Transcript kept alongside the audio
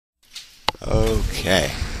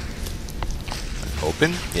Okay.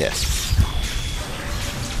 Open? Yes.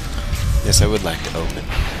 Yes, I would like to open.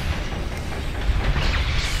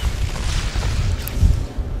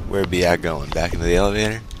 Where be I going? Back into the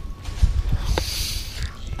elevator?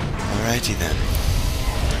 Alrighty then.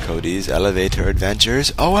 Cody's elevator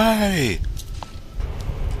adventures away!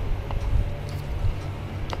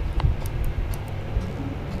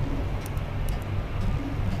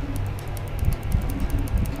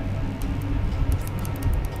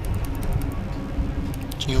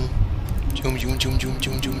 Zoom, zoom, zoom, zoom,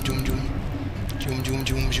 zoom, zoom, zoom, zoom, zoom, zoom,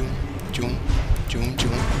 zoom, zoom, zoom, zoom,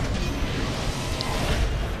 zoom.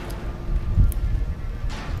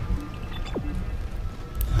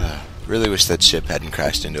 Really wish that ship hadn't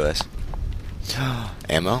crashed into us.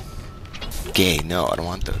 Ammo? Gay, no, I don't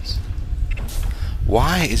want those.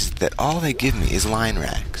 Why is it that all they give me is line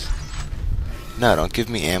racks? No, don't give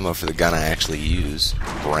me ammo for the gun I actually use.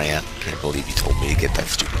 Brant, can't believe you told me to get that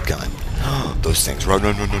stupid gun. Those things. Run,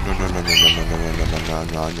 run, run, run, run, run, run, run, run, run, run, run,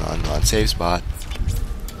 run, run, run. Save spot.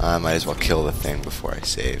 I might as well kill the thing before I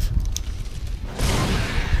save.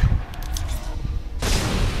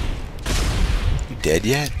 You dead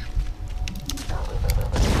yet?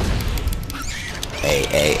 Hey,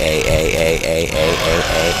 hey, hey, hey, hey, hey, hey, hey,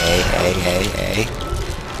 hey, hey, hey, hey, hey.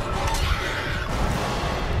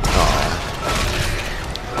 Aww.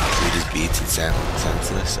 He just beats it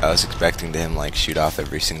senseless. I was expecting to him, like, shoot off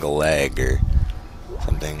every single leg or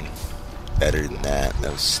something better than that.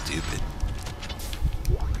 That was stupid.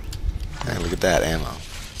 Hey, look at that ammo.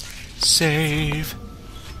 Save!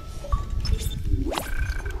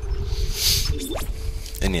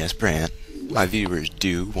 And yes, Brant, my viewers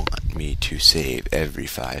do want me to save every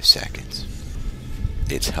 5 seconds.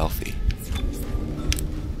 It's healthy.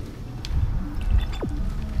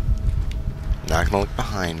 I'm not gonna look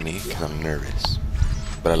behind me because I'm nervous.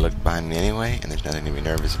 But I looked behind me anyway, and there's nothing to be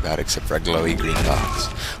nervous about except for a glowy green box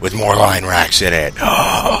with more line racks in it.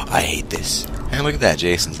 Oh, I hate this. And look at that,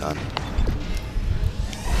 Jason's on.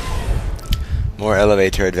 More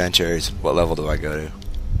elevator adventures. What level do I go to?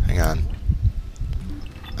 Hang on.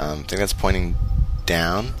 I think that's pointing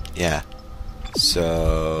down. Yeah.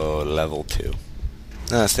 So, level 2. No,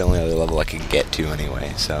 that's the only other level I can get to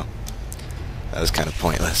anyway, so that was kind of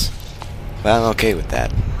pointless. But I'm okay with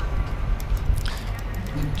that.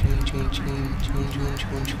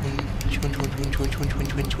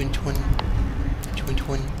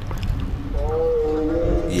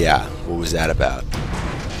 Yeah, what was that about?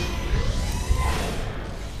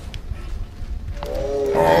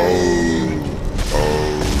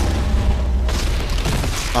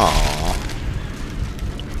 Aww.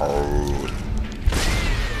 Oh.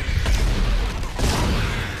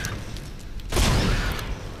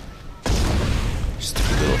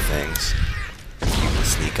 Stupid little things. You can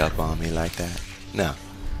sneak up on me like that? No.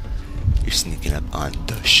 You're sneaking up on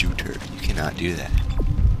the shooter. You cannot do that.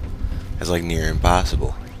 That's like near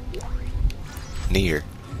impossible. Near.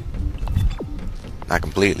 Not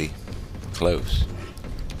completely. Close.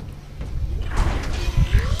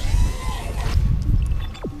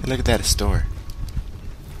 Hey, look at that, a store.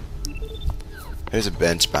 There's a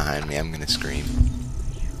bench behind me, I'm gonna scream.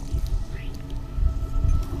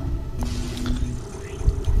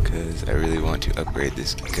 Because I really want to upgrade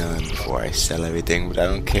this gun before I sell everything, but I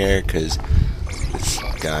don't care because this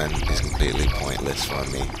gun is completely pointless for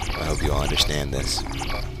me. I hope you all understand this.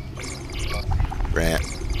 Brant,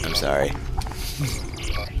 I'm sorry.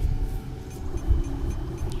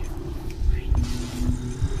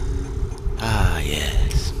 Ah,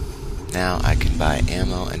 yes. Now I can buy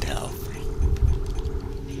ammo and health.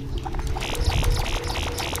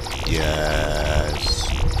 Yes.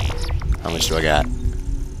 How much do I got?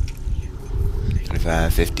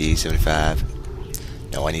 25, 50, 75.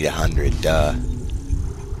 No, I need 100, duh.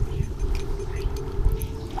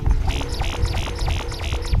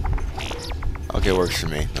 Okay, works for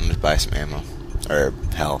me. I'm gonna buy some ammo. Or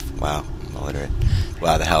health. Wow, I'm illiterate.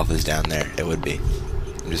 Wow, the health is down there. It would be.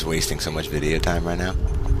 I'm just wasting so much video time right now.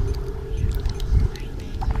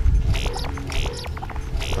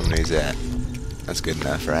 How many is that? That's good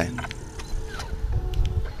enough, right?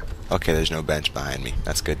 Okay, there's no bench behind me.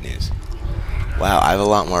 That's good news. Wow, I have a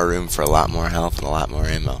lot more room for a lot more health and a lot more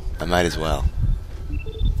ammo. I might as well.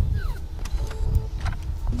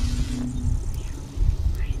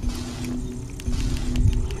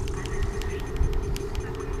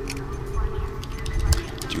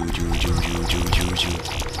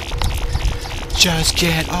 Just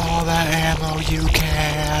get all the ammo you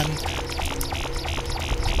can.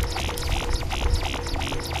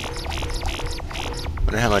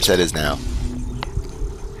 Wonder how much that is now.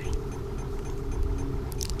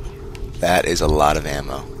 That is a lot of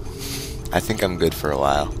ammo. I think I'm good for a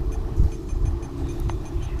while.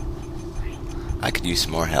 I could use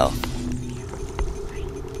some more health.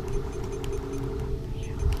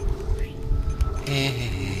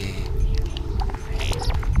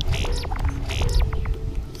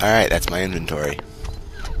 Alright, that's my inventory.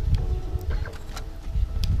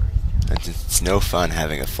 It's no fun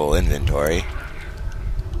having a full inventory.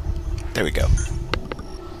 There we go.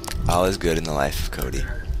 All is good in the life of Cody.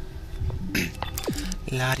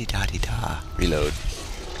 La-di-da-di-da. Reload.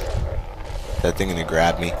 Is that thing gonna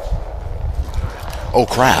grab me? Oh,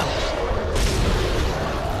 crap!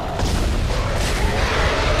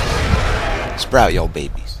 Sprout, yo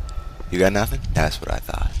babies. You got nothing? That's what I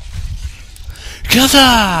thought.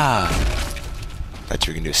 Killsa! Thought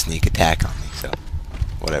you were gonna do a sneak attack on me, so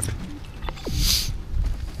whatever.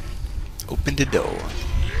 Open the door.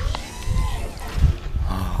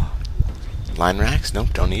 Oh. Line racks? Nope,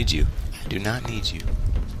 don't need you. I do not need you.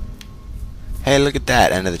 Hey, look at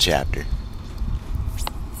that, end of the chapter.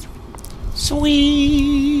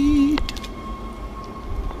 Sweet!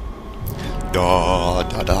 Da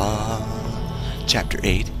da da. Chapter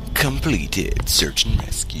 8 completed. Search and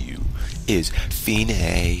rescue. Is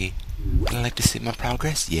Fine. Would I like to see my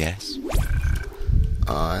progress? Yes.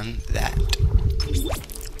 On that.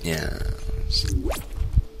 Yes.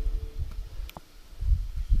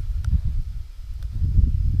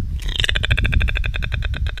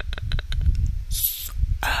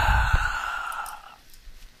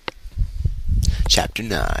 Chapter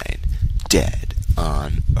 9. Dead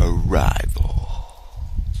on arrival.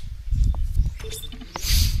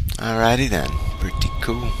 Alrighty then. Pretty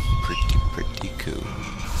cool. Pretty cool.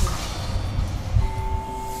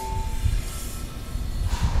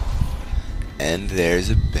 And there's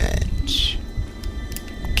a bench.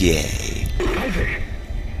 Gay. Isaac!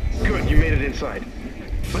 Good, you made it inside.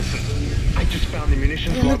 Listen, I just found the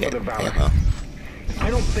munitions log for the Valor. I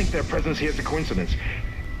don't think their presence here is a coincidence.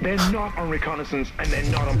 They're not on reconnaissance and they're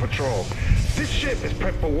not on patrol. This ship is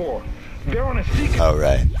prepped for war. They're on a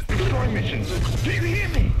secret destroy mission. Do you hear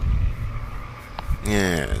me?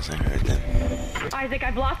 Yes, I heard them. Isaac,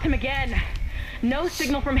 I've lost him again. No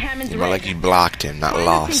signal from Hammond's More like you blocked him, not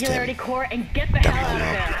lost him. Singularity Core and get the hell out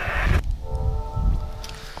of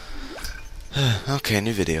there. Okay,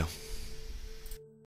 new video.